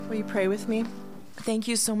Will you pray with me? Thank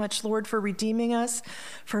you so much, Lord, for redeeming us,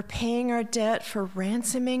 for paying our debt, for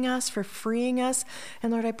ransoming us, for freeing us.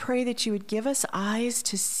 And Lord, I pray that you would give us eyes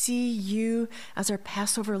to see you as our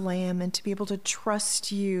Passover lamb and to be able to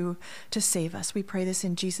trust you to save us. We pray this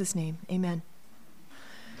in Jesus' name. Amen.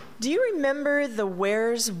 Do you remember the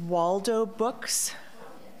Where's Waldo books?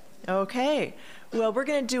 Okay. Well, we're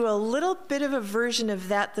going to do a little bit of a version of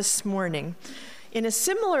that this morning. In a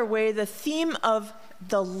similar way, the theme of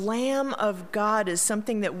the Lamb of God is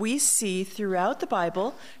something that we see throughout the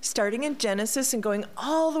Bible, starting in Genesis and going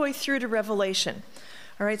all the way through to Revelation.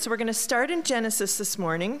 All right, so we're going to start in Genesis this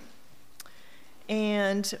morning,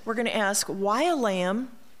 and we're going to ask, why a lamb?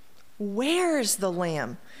 Where's the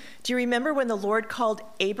lamb? Do you remember when the Lord called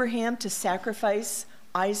Abraham to sacrifice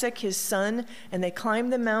Isaac, his son, and they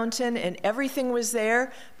climbed the mountain and everything was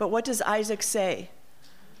there, but what does Isaac say?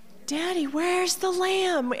 Daddy, where's the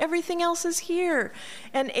lamb? Everything else is here.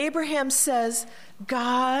 And Abraham says,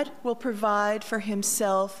 God will provide for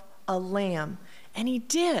himself a lamb. And he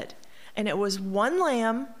did. And it was one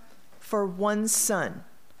lamb for one son.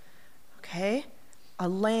 Okay? A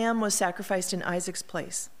lamb was sacrificed in Isaac's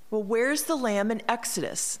place. Well, where's the lamb in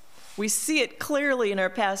Exodus? We see it clearly in our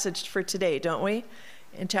passage for today, don't we?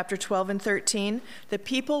 In chapter 12 and 13, the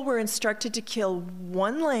people were instructed to kill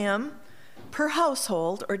one lamb per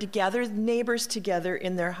household, or to gather neighbors together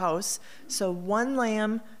in their house. So one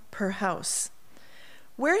lamb per house.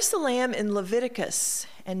 Where's the lamb in Leviticus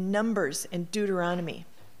and Numbers and Deuteronomy?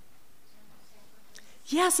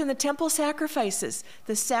 Yes, in the temple sacrifices.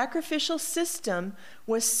 The sacrificial system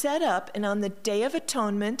was set up, and on the Day of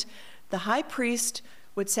Atonement, the high priest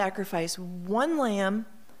would sacrifice one lamb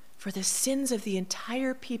for the sins of the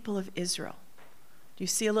entire people of Israel. Do you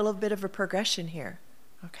see a little bit of a progression here?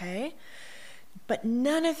 Okay? But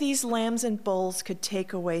none of these lambs and bulls could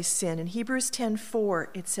take away sin. In Hebrews 10:4,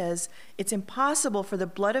 it says, it's impossible for the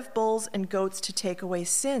blood of bulls and goats to take away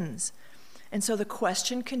sins. And so the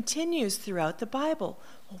question continues throughout the Bible.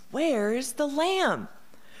 Well, where's the lamb?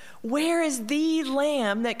 Where is the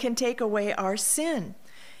lamb that can take away our sin?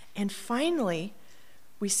 And finally,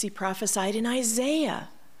 we see prophesied in Isaiah.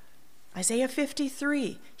 Isaiah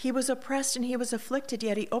 53, he was oppressed and he was afflicted,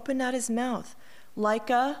 yet he opened not his mouth. Like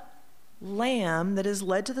a lamb that is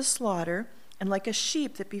led to the slaughter, and like a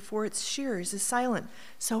sheep that before its shearers is silent,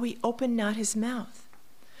 so he opened not his mouth.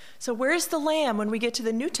 So where's the lamb when we get to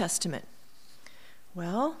the New Testament?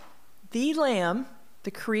 Well, the lamb,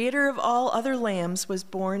 the creator of all other lambs, was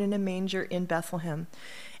born in a manger in Bethlehem,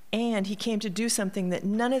 and he came to do something that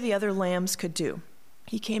none of the other lambs could do.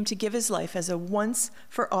 He came to give his life as a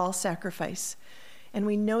once-for-all sacrifice. And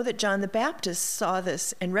we know that John the Baptist saw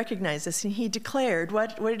this and recognized this, and he declared,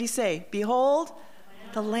 what did he say? Behold,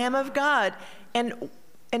 the Lamb of God. And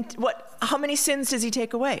what? How many sins does he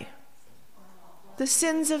take away? The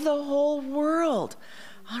sins of the whole world.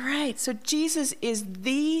 All right, so Jesus is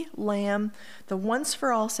the Lamb, the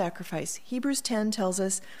once-for-all sacrifice. Hebrews 10 tells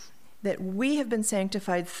us that we have been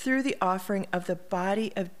sanctified through the offering of the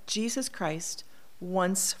body of Jesus Christ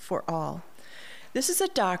once for all. This is a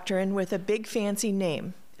doctrine with a big fancy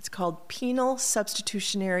name. It's called penal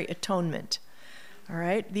substitutionary atonement. All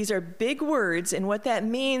right? These are big words, and what that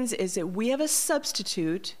means is that we have a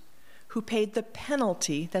substitute who paid the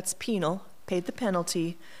penalty, that's penal, paid the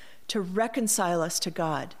penalty, to reconcile us to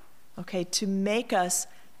God, okay, to make us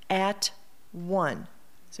at one.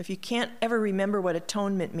 So if you can't ever remember what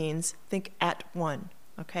atonement means, think at one,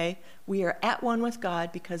 okay? We are at one with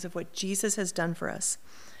God because of what Jesus has done for us.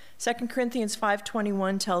 2 Corinthians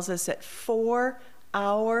 5:21 tells us that for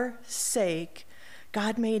our sake,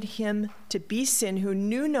 God made him to be sin who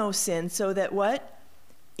knew no sin, so that what?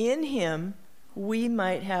 In him we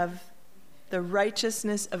might have the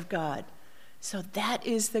righteousness of God. So that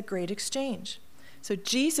is the great exchange. So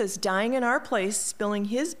Jesus dying in our place, spilling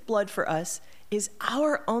his blood for us, is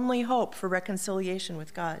our only hope for reconciliation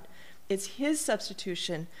with God. It's his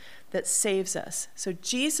substitution that saves us. So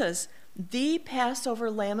Jesus, the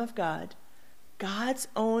Passover Lamb of God, God's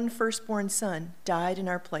own firstborn son, died in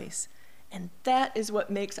our place. And that is what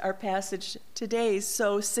makes our passage today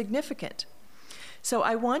so significant. So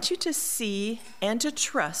I want you to see and to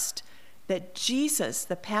trust that Jesus,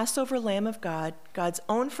 the Passover Lamb of God, God's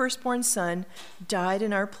own firstborn son, died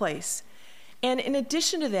in our place. And in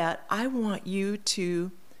addition to that, I want you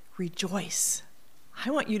to rejoice. I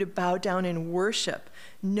want you to bow down and worship,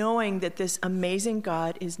 knowing that this amazing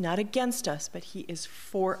God is not against us, but he is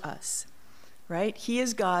for us, right? He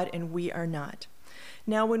is God and we are not.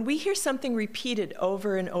 Now, when we hear something repeated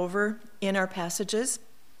over and over in our passages,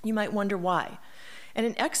 you might wonder why. And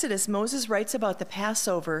in Exodus, Moses writes about the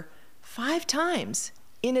Passover 5 times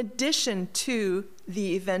in addition to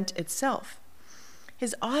the event itself.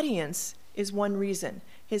 His audience is one reason.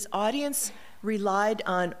 His audience relied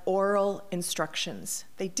on oral instructions.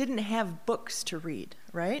 They didn't have books to read,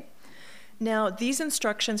 right? Now, these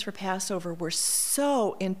instructions for Passover were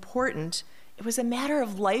so important, it was a matter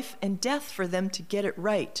of life and death for them to get it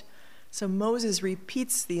right. So Moses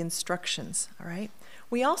repeats the instructions, all right?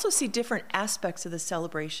 We also see different aspects of the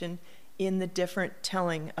celebration in the different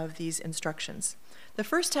telling of these instructions. The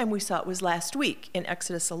first time we saw it was last week in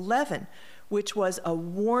Exodus 11, which was a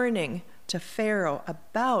warning to Pharaoh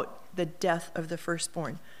about the death of the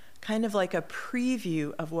firstborn, kind of like a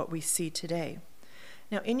preview of what we see today.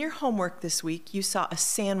 Now, in your homework this week, you saw a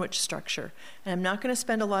sandwich structure, and I'm not going to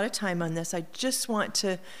spend a lot of time on this. I just want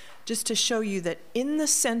to show you that in the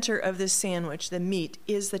center of this sandwich, the meat,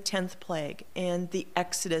 is the 10th plague and the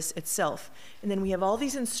Exodus itself. And then we have all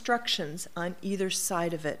these instructions on either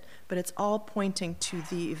side of it, but it's all pointing to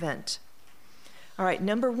the event. All right,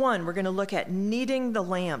 number 1, we're going to look at kneading the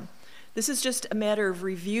lamb. This is just a matter of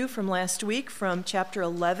review from last week, from chapter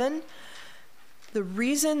 11. The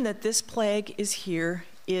reason that this plague is here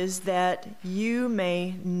is that you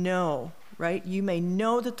may know, right? You may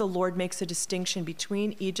know that the Lord makes a distinction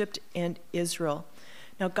between Egypt and Israel.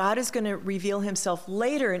 Now, God is going to reveal himself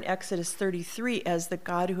later in Exodus 33 as the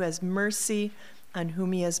God who has mercy on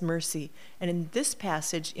whom he has mercy. And in this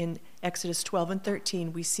passage in Exodus 12 and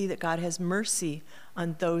 13, we see that God has mercy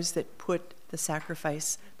on those that put the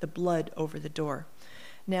sacrifice, the blood, over the door.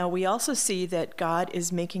 Now, we also see that God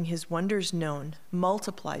is making his wonders known,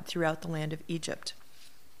 multiplied throughout the land of Egypt.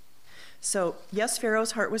 So, yes,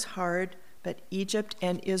 Pharaoh's heart was hard, but Egypt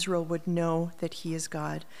and Israel would know that he is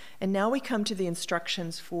God. And now we come to the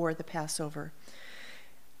instructions for the Passover.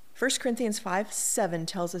 1 Corinthians 5:7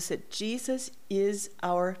 tells us that Jesus is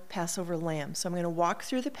our Passover lamb. So I'm going to walk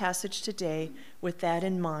through the passage today with that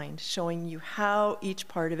in mind, showing you how each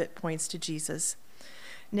part of it points to Jesus.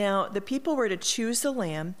 Now, the people were to choose the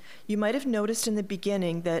lamb. You might have noticed in the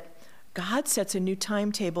beginning that God sets a new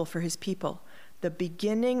timetable for his people. The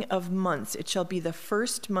beginning of months, it shall be the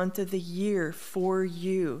first month of the year for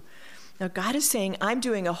you. Now, God is saying, I'm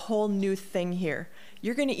doing a whole new thing here.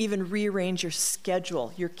 You're going to even rearrange your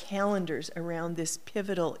schedule, your calendars around this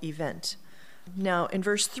pivotal event. Now, in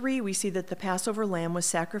verse 3, we see that the Passover lamb was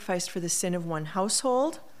sacrificed for the sin of one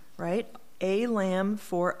household, right? A lamb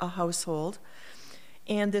for a household.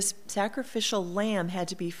 And this sacrificial lamb had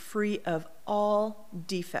to be free of all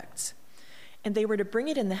defects. And they were to bring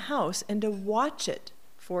it in the house and to watch it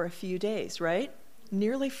for a few days, right?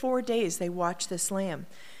 Nearly 4 days they watched this lamb.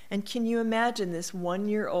 And can you imagine this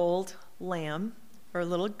 1-year-old lamb or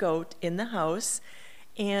little goat in the house?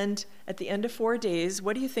 And at the end of 4 days,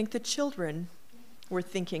 what do you think the children were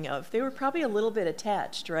thinking of? They were probably a little bit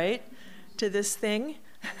attached, right, to this thing.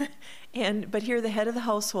 But here the head of the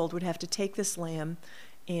household would have to take this lamb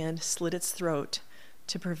and slit its throat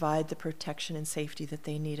to provide the protection and safety that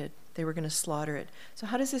they needed. They were going to slaughter it. So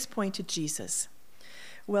how does this point to Jesus?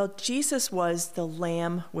 Well, Jesus was the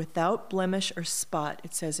lamb without blemish or spot,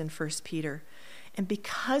 it says in 1 Peter. And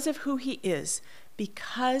because of who he is,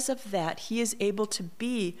 because of that, he is able to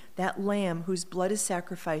be that lamb whose blood is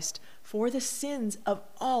sacrificed for the sins of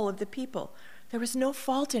all of the people. There was no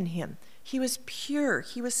fault in him. He was pure.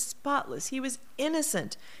 He was spotless. He was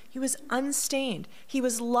innocent. He was unstained. He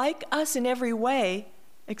was like us in every way,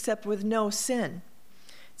 except with no sin.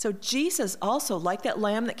 So Jesus also, like that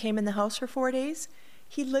lamb that came in the house for 4 days,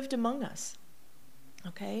 he lived among us,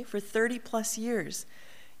 okay, for 30 plus years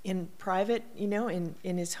in private, in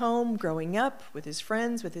his home, growing up with his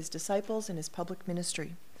friends, with his disciples, in his public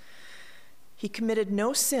ministry. He committed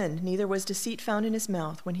no sin, neither was deceit found in his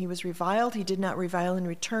mouth. When he was reviled, he did not revile in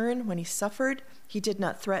return. When he suffered, he did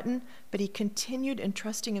not threaten, but he continued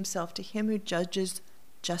entrusting himself to him who judges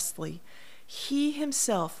justly. He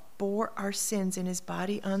himself bore our sins in his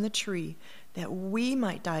body on the tree, that we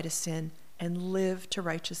might die to sin and live to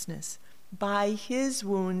righteousness. By his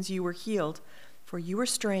wounds you were healed, for you were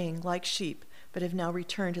straying like sheep, but have now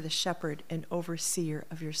returned to the shepherd and overseer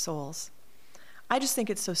of your souls. I just think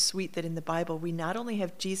it's so sweet that in the Bible we not only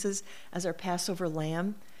have Jesus as our Passover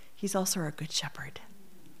lamb, he's also our good shepherd.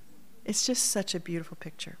 It's just such a beautiful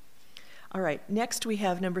picture. All right, next we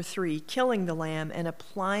have number 3, killing the lamb and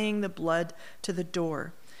applying the blood to the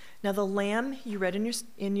door. Now the lamb, you read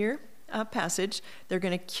in your passage, they're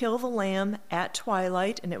going to kill the lamb at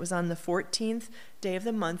twilight, and it was on the 14th day of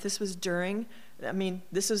the month. This was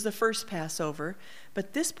this was the first Passover,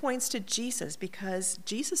 but this points to Jesus because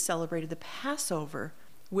Jesus celebrated the Passover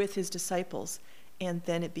with his disciples, and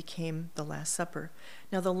then it became the Last Supper.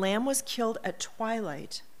 Now the lamb was killed at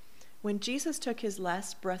twilight When Jesus took his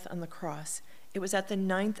last breath on the cross, it was at the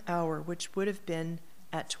 9th hour, which would have been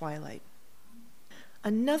at twilight.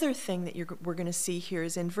 Another thing that we're going to see here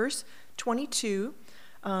is in verse 22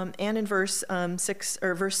 and in verse 6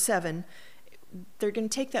 or verse 7. They're going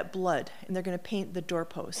to take that blood and they're going to paint the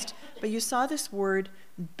doorpost. But you saw this word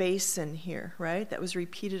basin here, right? That was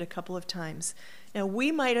repeated a couple of times. Now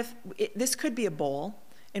this could be a bowl,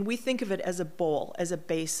 and we think of it as a bowl, as a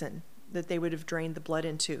basin that they would have drained the blood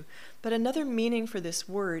into. But another meaning for this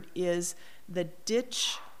word is the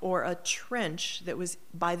ditch or a trench that was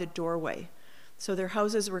by the doorway. So their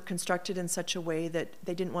houses were constructed in such a way that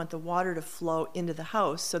they didn't want the water to flow into the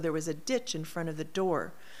house, so there was a ditch in front of the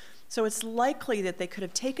door. So it's likely that they could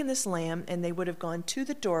have taken this lamb and they would have gone to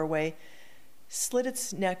the doorway, slit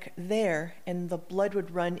its neck there, and the blood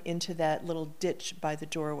would run into that little ditch by the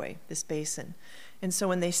doorway, this basin. And so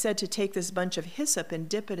when they said to take this bunch of hyssop and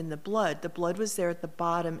dip it in the blood was there at the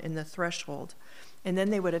bottom in the threshold. And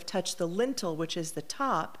then they would have touched the lintel, which is the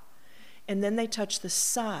top, and then they touched the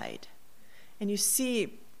side. And you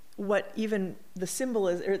see what even the symbol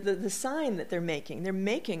is, or the sign that they're making. They're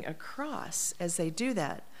making a cross as they do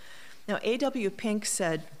that. Now, A.W. Pink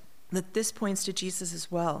said that this points to Jesus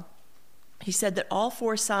as well. He said that all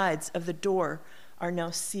 4 sides of the door are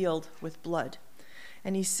now sealed with blood.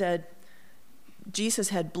 And he said Jesus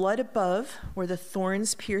had blood above where the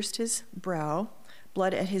thorns pierced his brow,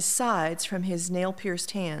 blood at his sides from his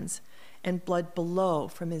nail-pierced hands, and blood below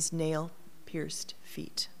from his nail-pierced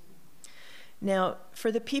feet. Now,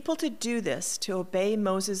 for the people to do this, to obey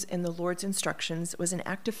Moses and the Lord's instructions, was an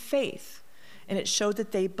act of faith. And it showed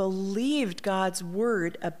that they believed God's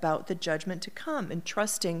word about the judgment to come and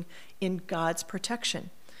trusting in God's protection.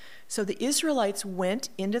 So the Israelites went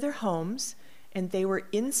into their homes, and they were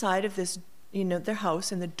inside of this, their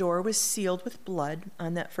house, and the door was sealed with blood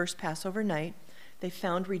on that first Passover night. They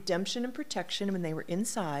found redemption and protection when they were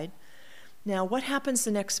inside. Now, what happens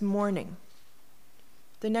the next morning?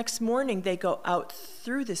 The next morning, they go out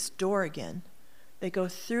through this door again. They go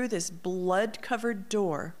through this blood-covered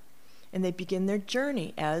door, and they begin their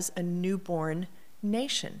journey as a newborn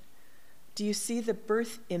nation. Do you see the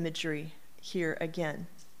birth imagery here again?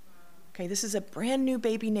 Okay, this is a brand new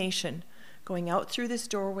baby nation going out through this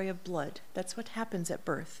doorway of blood. That's what happens at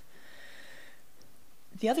birth.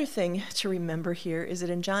 The other thing to remember here is that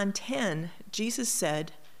in John 10, Jesus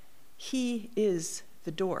said, "He is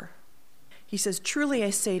the door." He says, "Truly I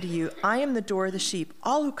say to you, I am the door of the sheep.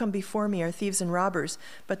 All who come before me are thieves and robbers,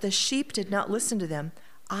 but the sheep did not listen to them.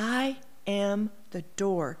 I am the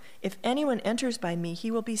door. If anyone enters by me,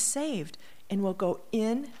 he will be saved and will go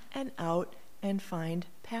in and out and find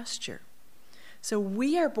pasture." So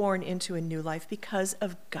we are born into a new life because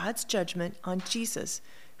of God's judgment on Jesus,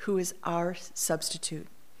 who is our substitute.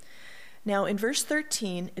 Now in verse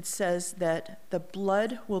 13, it says that the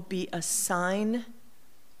blood will be a sign,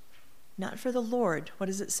 not for the Lord. What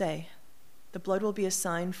does it say? The blood will be a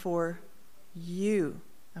sign for you,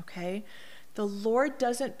 okay? The Lord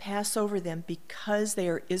doesn't pass over them because they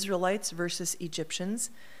are Israelites versus Egyptians.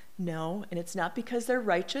 No, and it's not because they're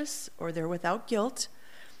righteous or they're without guilt.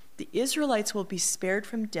 The Israelites will be spared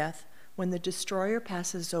from death when the destroyer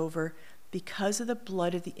passes over because of the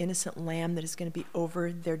blood of the innocent lamb that is going to be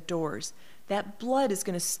over their doors. That blood is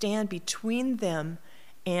going to stand between them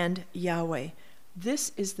and Yahweh.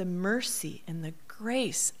 This is the mercy and the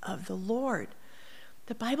grace of the Lord.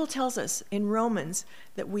 The Bible tells us in Romans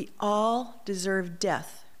that we all deserve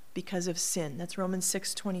death because of sin. That's Romans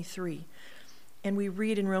 6:23. And we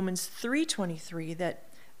read in Romans 3:23 that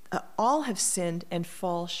all have sinned and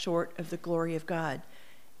fall short of the glory of God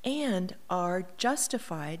and are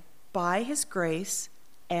justified by his grace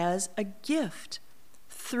as a gift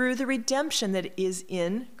through the redemption that is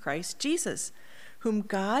in Christ Jesus, whom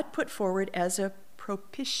God put forward as a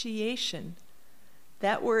propitiation.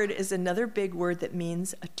 That word is another big word that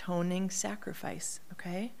means atoning sacrifice,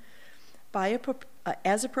 okay?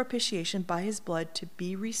 As a propitiation by his blood to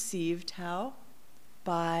be received, how?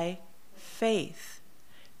 By faith.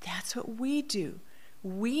 That's what we do.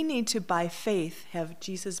 We need to, by faith, have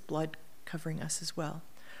Jesus' blood covering us as well.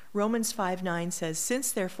 Romans 5:9 says,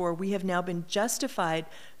 "Since therefore we have now been justified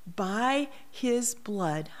by his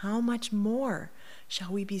blood, how much more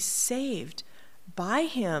shall we be saved by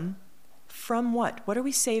him from" what? What are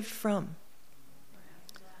we saved from?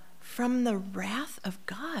 From the wrath of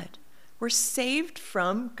God. We're saved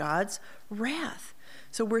from God's wrath.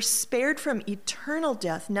 So we're spared from eternal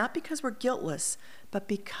death, not because we're guiltless, but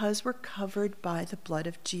because we're covered by the blood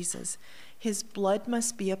of Jesus. His blood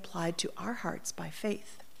must be applied to our hearts by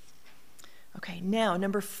faith. Okay, now,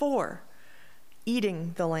 number 4,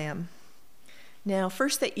 eating the lamb. Now,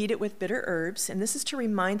 first they eat it with bitter herbs, and this is to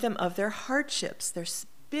remind them of their hardships, their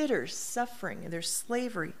bitter suffering, and their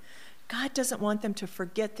slavery. God doesn't want them to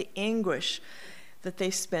forget the anguish that they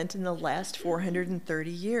spent in the last 430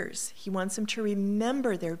 years. He wants them to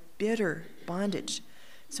remember their bitter bondage.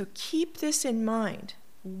 So keep this in mind.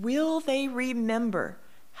 Will they remember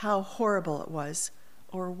how horrible it was,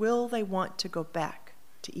 or will they want to go back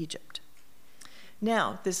to Egypt?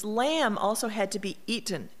 Now, this lamb also had to be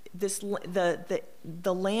eaten.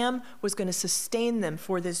 The lamb was going to sustain them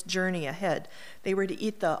for this journey ahead. They were to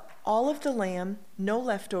eat all of the lamb, no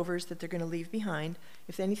leftovers that they're going to leave behind.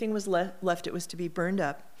 If anything was left, it was to be burned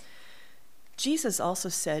up. Jesus also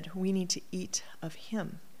said we need to eat of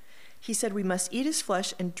him. He said we must eat his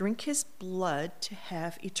flesh and drink his blood to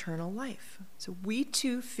have eternal life. So we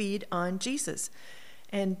too feed on Jesus.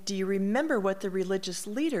 And do you remember what the religious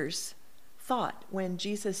leaders thought when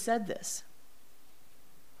Jesus said this?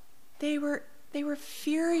 They were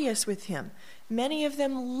furious with him. Many of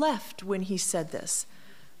them left when he said this,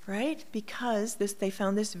 right? Because they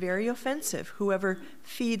found this very offensive. Whoever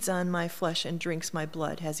feeds on my flesh and drinks my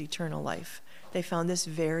blood has eternal life. They found this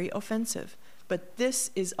very offensive. But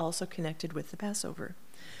this is also connected with the Passover.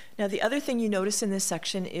 Now, the other thing you notice in this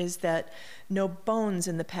section is that no bones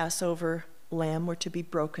in the Passover lamb were to be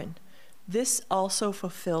broken. This also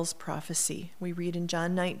fulfills prophecy. We read in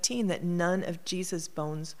John 19 that none of Jesus'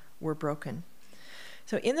 bones were broken.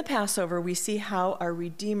 So in the Passover, we see how our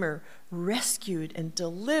Redeemer rescued and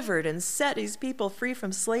delivered and set his people free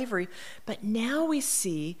from slavery. But now we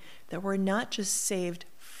see that we're not just saved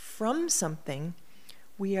from something,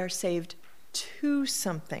 we are saved to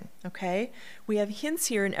something, okay? We have hints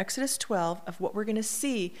here in Exodus 12 of what we're going to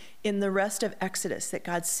see in the rest of Exodus, that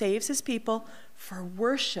God saves his people for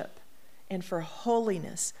worship and for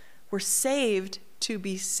holiness. We're saved to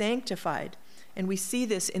be sanctified. And we see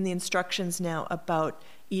this in the instructions now about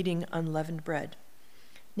eating unleavened bread.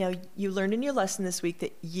 Now, you learned in your lesson this week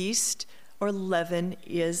that yeast or leaven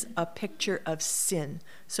is a picture of sin.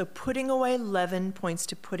 So putting away leaven points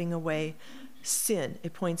to putting away sin.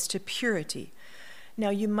 It points to purity.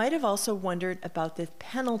 Now, you might have also wondered about the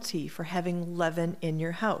penalty for having leaven in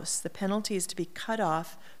your house. The penalty is to be cut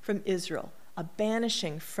off from Israel, a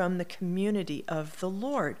banishing from the community of the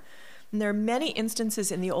Lord. And there are many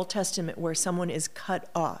instances in the Old Testament where someone is cut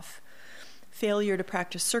off. Failure to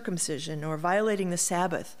practice circumcision or violating the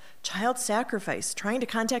Sabbath, child sacrifice, trying to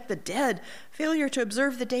contact the dead, failure to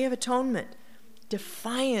observe the Day of Atonement,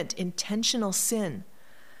 defiant, intentional sin.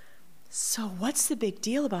 So what's the big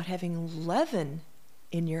deal about having leaven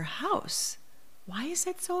in your house? Why is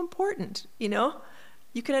that so important?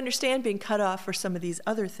 You can understand being cut off for some of these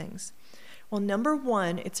other things. Well, number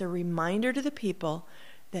one, it's a reminder to the people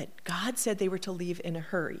that God said they were to leave in a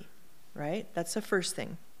hurry, right? That's the first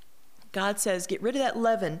thing. God says, get rid of that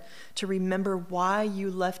leaven to remember why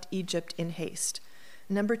you left Egypt in haste.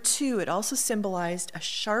 Number two, it also symbolized a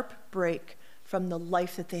sharp break from the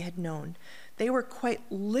life that they had known. They were quite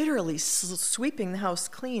literally sweeping the house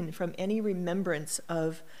clean from any remembrance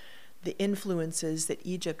of the influences that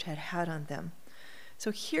Egypt had had on them.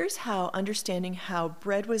 So here's how understanding how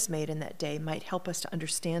bread was made in that day might help us to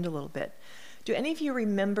understand a little bit. Do any of you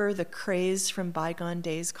remember the craze from bygone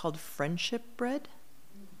days called friendship bread?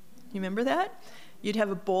 You remember that? You'd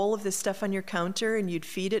have a bowl of this stuff on your counter and you'd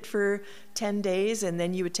feed it for 10 days and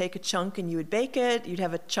then you would take a chunk and you would bake it. You'd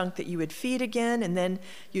have a chunk that you would feed again and then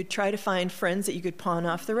you'd try to find friends that you could pawn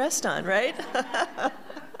off the rest on, right?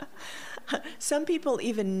 Some people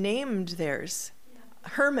even named theirs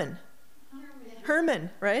Herman,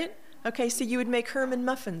 right? Okay, so you would make Herman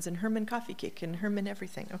muffins and Herman coffee cake and Herman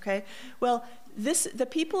everything, okay? Well, the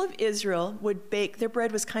people of Israel would bake, their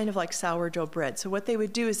bread was kind of like sourdough bread. So what they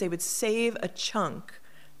would do is they would save a chunk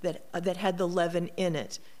that had the leaven in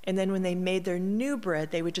it. And then when they made their new bread,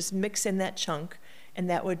 they would just mix in that chunk and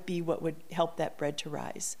that would be what would help that bread to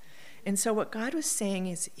rise. And so what God was saying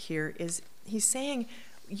is he's saying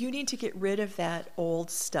you need to get rid of that old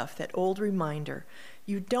stuff, that old reminder.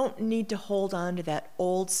 You don't need to hold on to that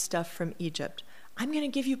old stuff from Egypt. I'm going to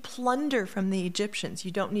give you plunder from the Egyptians.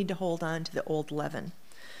 You don't need to hold on to the old leaven.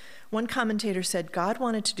 One commentator said God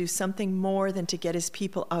wanted to do something more than to get his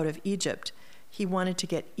people out of Egypt. He wanted to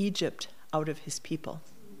get Egypt out of his people.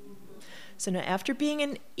 So now after being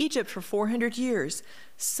in Egypt for 400 years,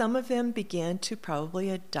 some of them began to probably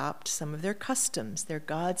adopt some of their customs, their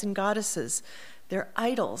gods and goddesses, their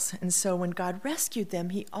idols. And so when God rescued them,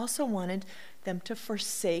 he also wanted them to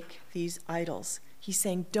forsake these idols. He's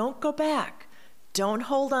saying, don't go back. Don't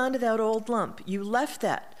hold on to that old lump. You left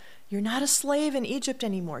that. You're not a slave in Egypt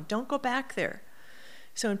anymore. Don't go back there.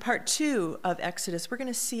 So in part 2 of Exodus, we're going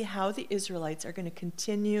to see how the Israelites are going to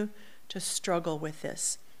continue to struggle with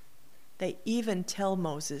this. They even tell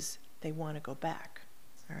Moses they want to go back,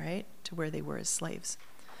 all right, to where they were as slaves.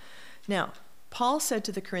 Now, Paul said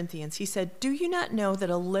to the Corinthians, he said, "Do you not know that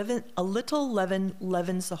a little leaven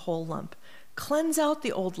leavens the whole lump? Cleanse out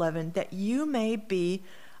the old leaven, that you may be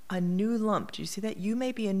a new lump." Do you see that? You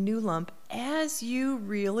may be a new lump as you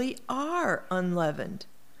really are unleavened.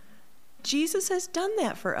 Jesus has done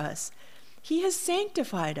that for us. He has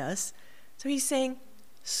sanctified us. So he's saying,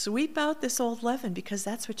 sweep out this old leaven, because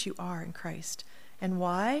that's what you are in Christ. And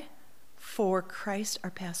why? For Christ,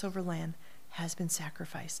 our Passover lamb, has been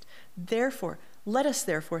sacrificed. Therefore, let us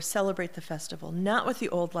therefore celebrate the festival, not with the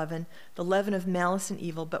old leaven, the leaven of malice and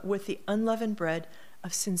evil, but with the unleavened bread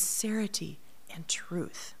of sincerity and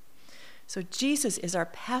truth. So Jesus is our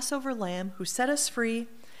Passover lamb who set us free.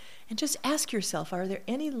 And just ask yourself, are there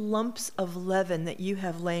any lumps of leaven that you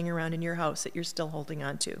have laying around in your house that you're still holding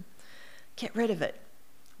on to? Get rid of it.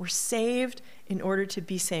 We're saved in order to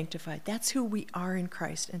be sanctified. That's who we are in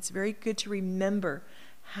Christ. And it's very good to remember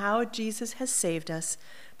how Jesus has saved us,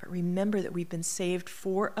 but remember that we've been saved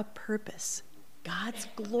for a purpose, God's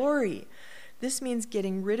glory. This means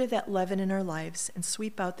getting rid of that leaven in our lives and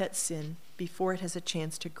sweep out that sin before it has a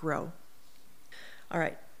chance to grow. All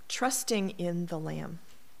right, trusting in the Lamb.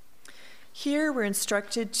 Here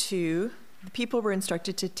the people were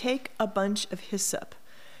instructed to take a bunch of hyssop.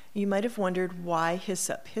 You might have wondered why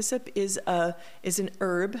hyssop. Hyssop is an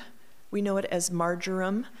herb. We know it as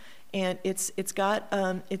marjoram, and it's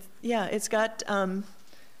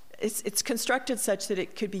constructed such that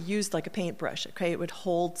it could be used like a paintbrush. Okay, it would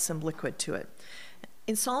hold some liquid to it.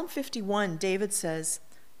 In Psalm 51, David says,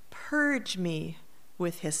 "Purge me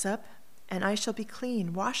with hyssop, and I shall be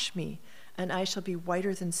clean. Wash me, and I shall be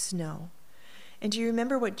whiter than snow." And do you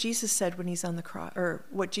remember what Jesus said when he's on the cross, or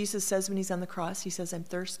what Jesus says when he's on the cross? He says, "I'm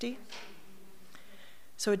thirsty."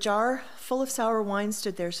 So a jar full of sour wine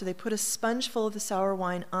stood there, so they put a sponge full of the sour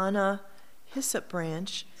wine on a hyssop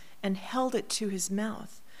branch and held it to his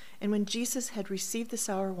mouth. And when Jesus had received the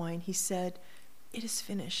sour wine, he said, "It is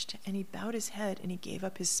finished." And he bowed his head and he gave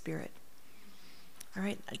up his spirit. All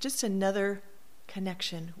right, just another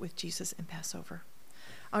connection with Jesus and Passover.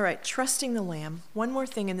 All right, trusting the Lamb. One more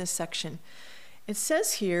thing in this section. It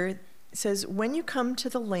says here, when you come to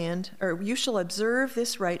the land, or you shall observe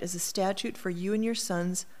this rite as a statute for you and your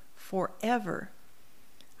sons forever.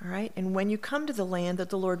 All right, and when you come to the land that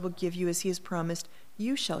the Lord will give you as he has promised,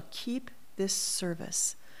 you shall keep this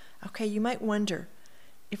service. Okay, you might wonder,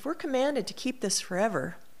 if we're commanded to keep this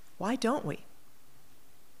forever, why don't we?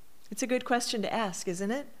 It's a good question to ask,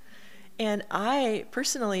 isn't it? And I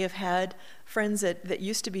personally have had friends that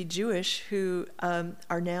used to be Jewish who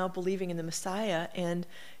are now believing in the Messiah, and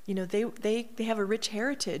they have a rich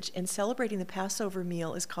heritage, and celebrating the Passover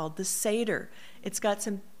meal is called the Seder. It's got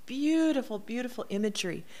some beautiful, beautiful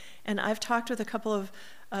imagery. And I've talked with a couple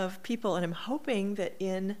of people, and I'm hoping that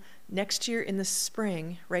in next year in the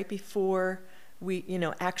spring, right before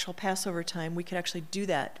actual Passover time, we could actually do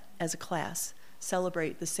that as a class.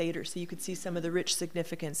 Celebrate the Seder, so you could see some of the rich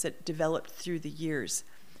significance that developed through the years.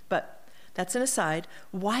 But that's an aside.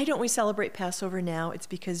 Why don't we celebrate Passover now? It's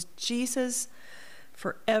because Jesus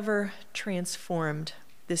forever transformed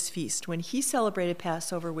this feast. When he celebrated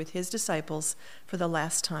Passover with his disciples for the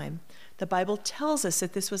last time, the Bible tells us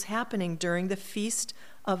that this was happening during the Feast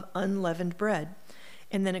of Unleavened Bread.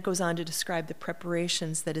 And then it goes on to describe the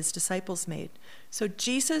preparations that his disciples made. So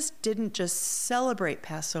Jesus didn't just celebrate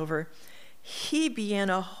Passover, he began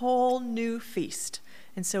a whole new feast.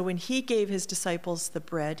 And so when he gave his disciples the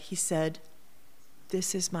bread, he said,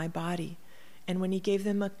 "This is my body." And when he gave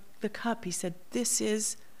them the cup, he said, "This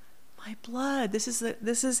is my blood. This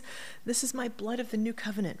is my blood of the new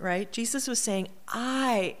covenant," right? Jesus was saying,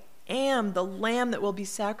 "I am the lamb that will be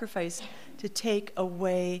sacrificed to take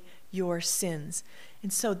away your sins."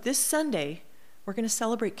 And so this Sunday, we're going to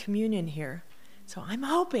celebrate communion here. So I'm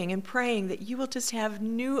hoping and praying that you will just have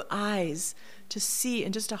new eyes to see,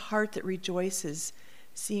 and just a heart that rejoices,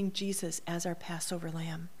 seeing Jesus as our Passover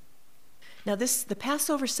lamb. Now the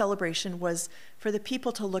Passover celebration was for the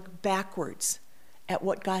people to look backwards at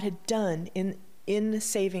what God had done in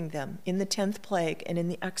saving them, in the 10th plague and in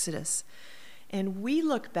the Exodus. And we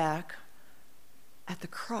look back at the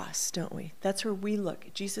cross, don't we? That's where we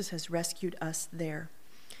look. Jesus has rescued us there.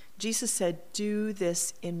 Jesus said, "Do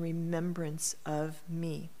this in remembrance of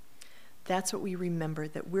me." That's what we remember,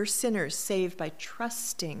 that we're sinners saved by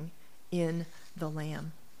trusting in the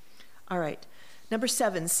Lamb. All right, number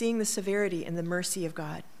 7, seeing the severity and the mercy of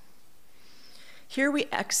God. Here we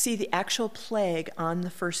see the actual plague on the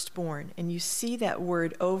firstborn, and you see that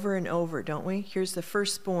word over and over, don't we? Here's the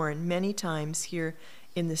firstborn many times here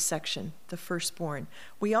in this section, the firstborn.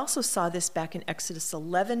 We also saw this back in Exodus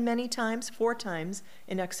 11 many times, 4 times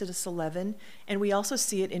in Exodus 11, and we also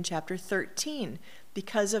see it in chapter 13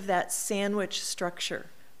 because of that sandwich structure.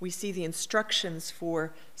 We see the instructions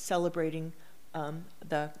for celebrating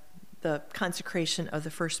the consecration of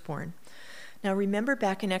the firstborn. Now remember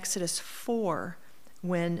back in Exodus 4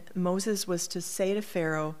 when Moses was to say to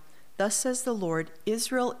Pharaoh, "Thus says the Lord,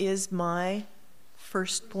 Israel is my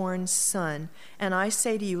firstborn son, and I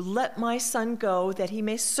say to you, let my son go that he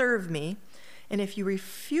may serve me. And if you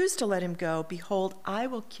refuse to let him go, behold, I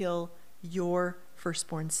will kill your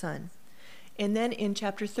firstborn son." And then in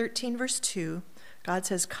chapter 13, verse 2, God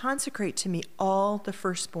says, "Consecrate to me all the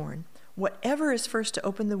firstborn. Whatever is first to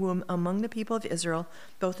open the womb among the people of Israel,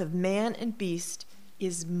 both of man and beast,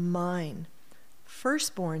 is mine."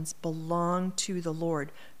 Firstborns belong to the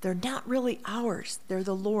Lord. They're not really ours, they're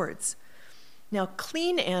the Lord's. Now,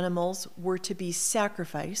 clean animals were to be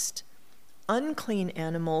sacrificed. Unclean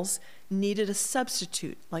animals needed a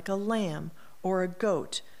substitute, like a lamb or a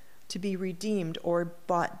goat, to be redeemed or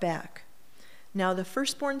bought back. Now, the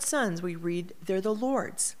firstborn sons, we read, they're the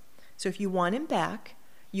Lord's. So if you want him back,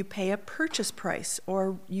 you pay a purchase price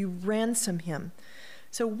or you ransom him.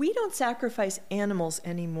 So we don't sacrifice animals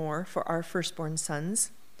anymore for our firstborn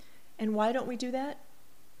sons. And why don't we do that?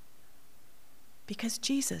 Because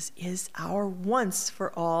Jesus is our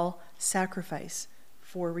once-for-all sacrifice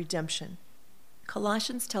for redemption.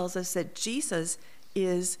 Colossians tells us that Jesus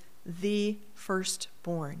is the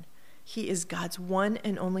firstborn. He is God's one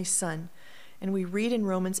and only Son. And we read in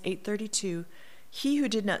Romans 8:32, "He who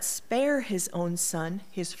did not spare his own son,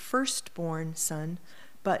 his firstborn son,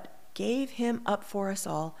 but gave him up for us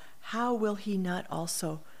all, how will he not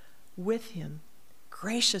also with him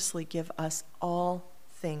graciously give us all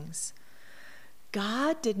things?"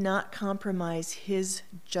 God did not compromise his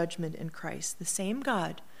judgment in Christ. The same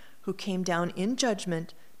God who came down in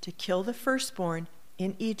judgment to kill the firstborn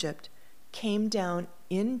in Egypt came down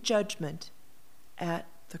in judgment at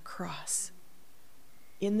the cross,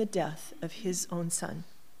 in the death of his own son.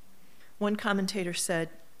 One commentator said,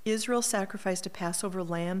 Israel sacrificed a Passover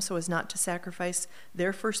lamb so as not to sacrifice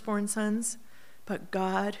their firstborn sons, but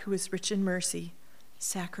God, who is rich in mercy,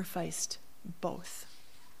 sacrificed both.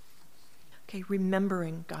 Okay,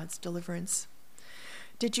 remembering God's deliverance.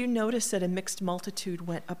 Did you notice that a mixed multitude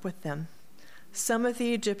went up with them? Some of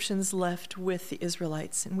the Egyptians left with the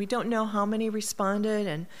Israelites, and we don't know how many responded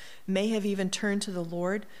and may have even turned to the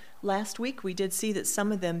Lord. Last week we did see that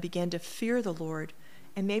some of them began to fear the Lord,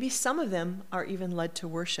 and maybe some of them are even led to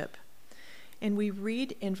worship. And we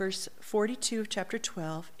read in verse 42 of chapter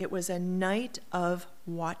 12, "It was a night of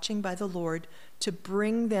watching by the Lord to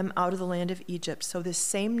bring them out of the land of Egypt." So this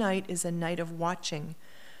same night is a night of watching,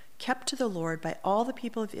 kept to the Lord by all the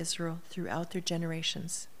people of Israel throughout their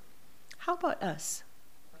generations. How about us?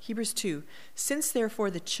 Hebrews 2, "Since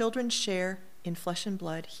therefore the children share in flesh and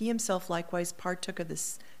blood, he himself likewise partook of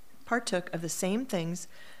the same things,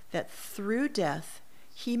 that through death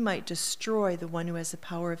he might destroy the one who has the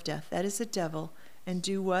power of death, that is the devil, and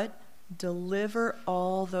do what? Deliver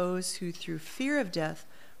all those who through fear of death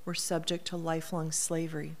were subject to lifelong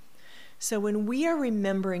slavery." So when we are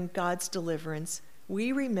remembering God's deliverance,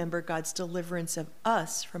 we remember God's deliverance of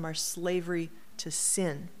us from our slavery to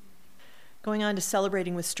sin. Going on to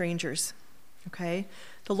celebrating with strangers, okay?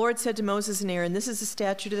 "The Lord said to Moses and Aaron, this is the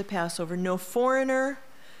statute of the Passover, no foreigner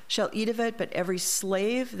shall eat of it, but every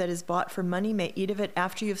slave that is bought for money may eat of it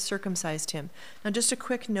after you have circumcised him." Now just a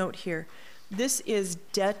quick note here. This is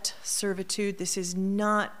debt servitude. This is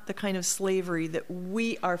not the kind of slavery that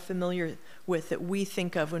we are familiar with, that we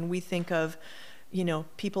think of when we think of,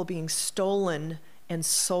 people being stolen and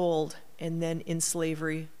sold and then in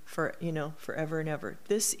slavery for, forever and ever.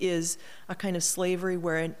 This is a kind of slavery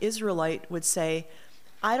where an Israelite would say,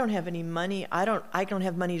 I don't have any money. I don't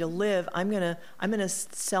have money to live. I'm gonna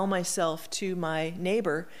sell myself to my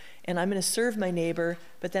neighbor, and I'm gonna serve my neighbor.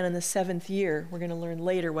 But then in the 7th year, we're gonna learn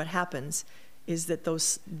later what happens is that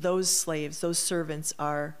those slaves, those servants,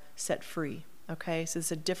 are set free. Okay, so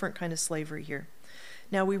it's a different kind of slavery here.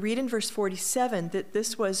 Now we read in verse 47 that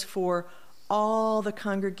this was for all the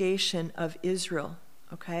congregation of Israel.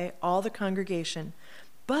 Okay, all the congregation,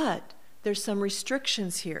 but there's some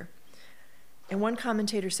restrictions here. And one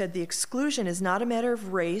commentator said the exclusion is not a matter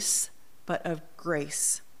of race, but of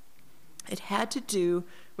grace. It had to do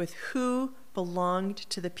with who belonged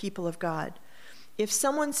to the people of God. If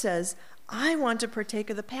someone says, I want to partake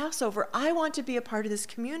of the Passover, I want to be a part of this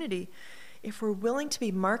community, If we're willing to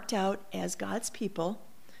be marked out as God's people,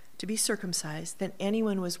 to be circumcised, then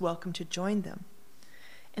anyone was welcome to join them.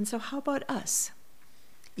 And so how about us?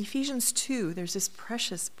 Ephesians 2, there's this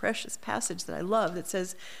precious, precious passage that I love that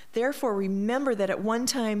says, "Therefore remember that at one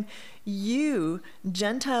time you,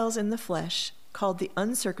 Gentiles in the flesh, called the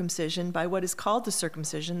uncircumcision by what is called the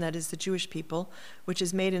circumcision, that is the Jewish people, which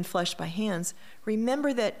is made in flesh by hands,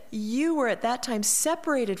 remember that you were at that time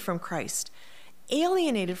separated from Christ,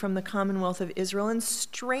 alienated from the commonwealth of Israel, and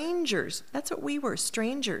strangers," that's what we were,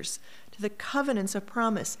 strangers, "to the covenants of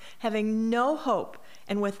promise, having no hope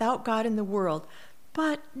and without God in the world.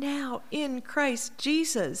 But now in Christ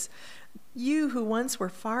Jesus, you who once were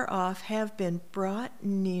far off have been brought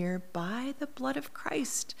near by the blood of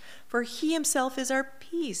Christ. For he himself is our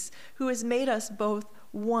peace, who has made us both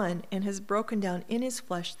one and has broken down in his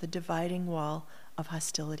flesh the dividing wall of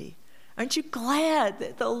hostility." Aren't you glad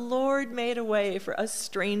that the Lord made a way for us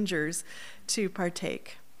strangers to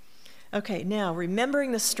partake? Okay, now,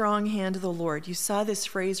 remembering the strong hand of the Lord. You saw this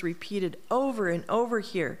phrase repeated over and over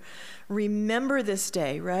here. Remember this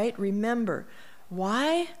day, right? Remember.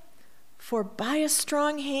 Why? For by a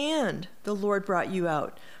strong hand the Lord brought you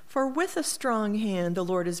out. For with a strong hand the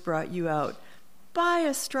Lord has brought you out. By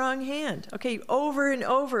a strong hand. Okay, over and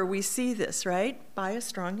over we see this, right? By a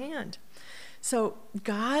strong hand. So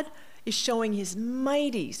God is showing his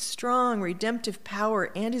mighty, strong, redemptive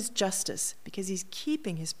power and his justice because he's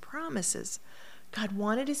keeping his promises. God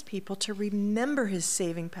wanted his people to remember his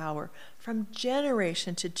saving power from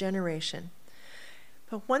generation to generation.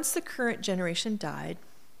 But once the current generation died,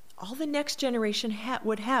 all the next generation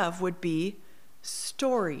would be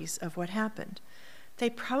stories of what happened. They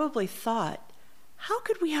probably thought, how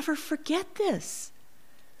could we ever forget this?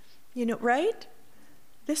 You know, right?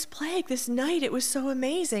 This plague, this night, it was so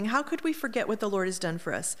amazing. How could we forget what the Lord has done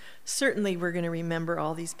for us? Certainly we're going to remember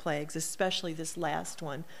all these plagues, especially this last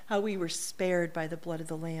one, how we were spared by the blood of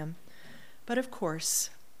the Lamb. But of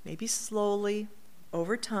course, maybe slowly,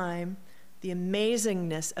 over time, the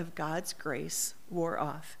amazingness of God's grace wore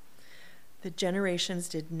off. The generations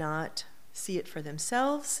did not see it for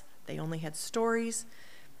themselves. They only had stories.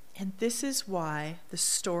 And this is why the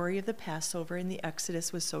story of the Passover in the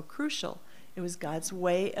Exodus was so crucial. It was God's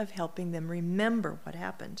way of helping them remember what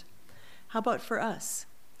happened. How about for us?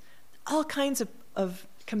 All kinds of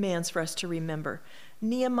commands for us to remember.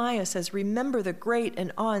 Nehemiah says, remember the great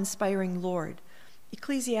and awe-inspiring Lord.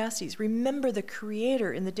 Ecclesiastes, remember the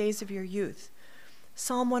Creator in the days of your youth.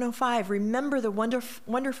 Psalm 105, remember the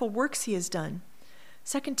wonderful works he has done.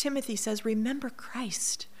 2 Timothy says, remember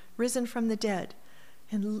Christ, risen from the dead.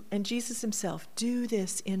 And Jesus himself, do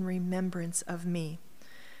this in remembrance of me.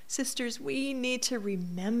 Sisters, we need to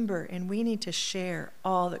remember and we need to share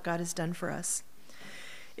all that God has done for us.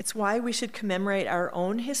 It's why we should commemorate our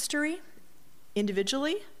own history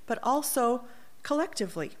individually, but also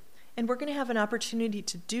collectively. And we're going to have an opportunity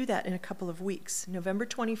to do that in a couple of weeks, November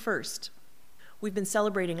 21st. We've been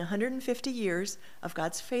celebrating 150 years of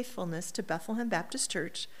God's faithfulness to Bethlehem Baptist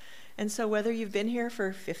Church. And so whether you've been here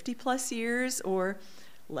for 50 plus years or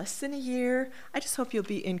less than a year, I just hope you'll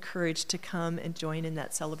be encouraged to come and join in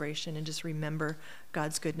that celebration and just remember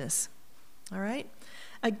God's goodness. All right?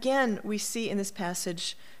 Again, we see in this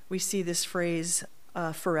passage, we see this phrase,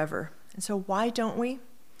 forever. And so why don't we?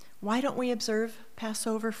 Why don't we observe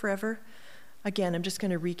Passover forever? Again, I'm just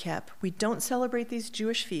going to recap. We don't celebrate these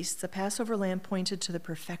Jewish feasts. The Passover lamb pointed to the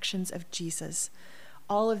perfections of Jesus.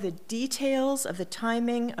 All of the details of the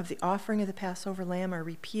timing of the offering of the Passover lamb are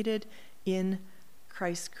repeated in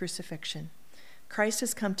Christ's crucifixion. Christ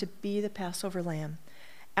has come to be the Passover lamb.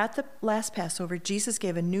 At the last Passover, Jesus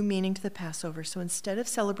gave a new meaning to the Passover. So instead of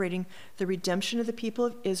celebrating the redemption of the people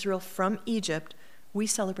of Israel from Egypt, we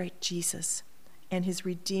celebrate Jesus and his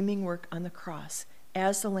redeeming work on the cross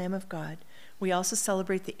as the Lamb of God. We also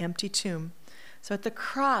celebrate the empty tomb. So at the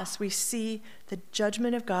cross, we see the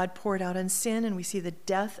judgment of God poured out on sin, and we see the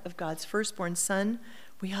death of God's firstborn Son.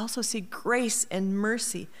 We also see grace and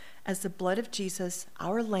mercy as the blood of Jesus,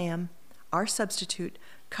 our Lamb, our substitute,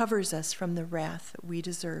 covers us from the wrath that we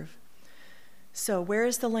deserve. So where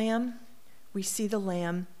is the Lamb? We see the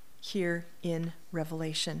Lamb here in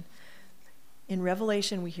Revelation. In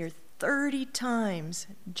Revelation, we hear 30 times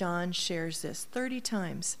John shares this, 30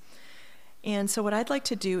 times. And so what I'd like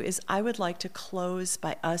to do is I would like to close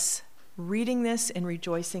by us reading this and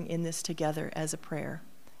rejoicing in this together as a prayer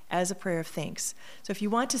of thanks. So if you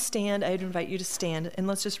want to stand, I'd invite you to stand, and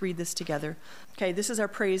let's just read this together. Okay, this is our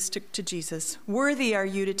praise to Jesus. Worthy are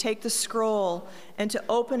you to take the scroll and to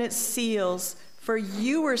open its seals, for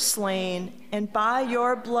you were slain, and by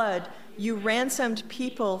your blood you ransomed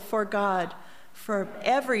people for God for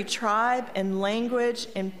every tribe and language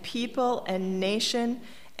and people and nation,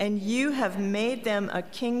 and you have made them a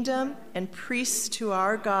kingdom and priests to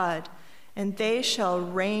our God, and they shall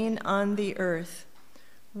reign on the earth.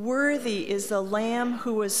 Worthy is the Lamb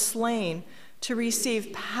who was slain to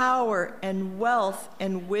receive power and wealth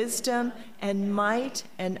and wisdom and might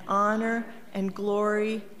and honor and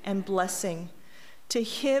glory and blessing. To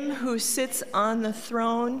him who sits on the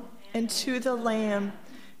throne and to the Lamb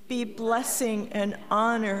be blessing and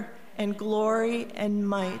honor and glory and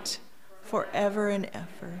might forever and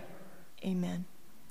ever. Amen.